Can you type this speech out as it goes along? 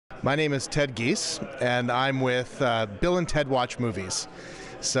My name is Ted Geese, and I'm with Bill and Ted Watch Movies.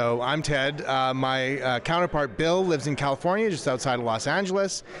 So I'm Ted. My counterpart Bill lives in California, just outside of Los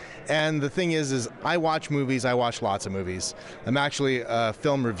Angeles. And the thing is I watch movies. I watch lots of movies. I'm actually a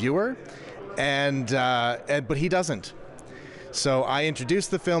film reviewer, but he doesn't. So I introduce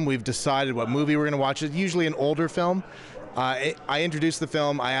the film. We've decided what movie we're going to watch. It's usually an older film. I introduce the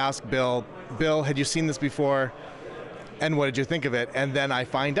film. I ask Bill, had you seen this before? And what did you think of it? And then I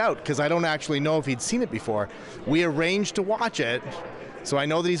find out, because I don't actually know if he'd seen it before. We arranged to watch it, so I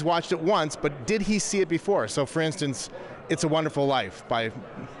know that he's watched it once, but did he see it before? So for instance, It's a Wonderful Life by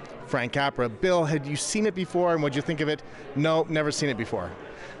Frank Capra. Bill, had you seen it before, and what'd you think of it? No, never seen it before.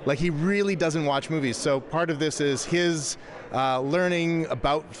 Like, he really doesn't watch movies. So part of this is his learning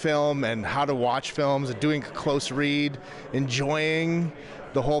about film and how to watch films, and doing a close read, enjoying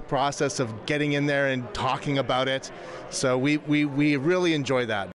the whole process of getting in there and talking about it. So we really enjoy that.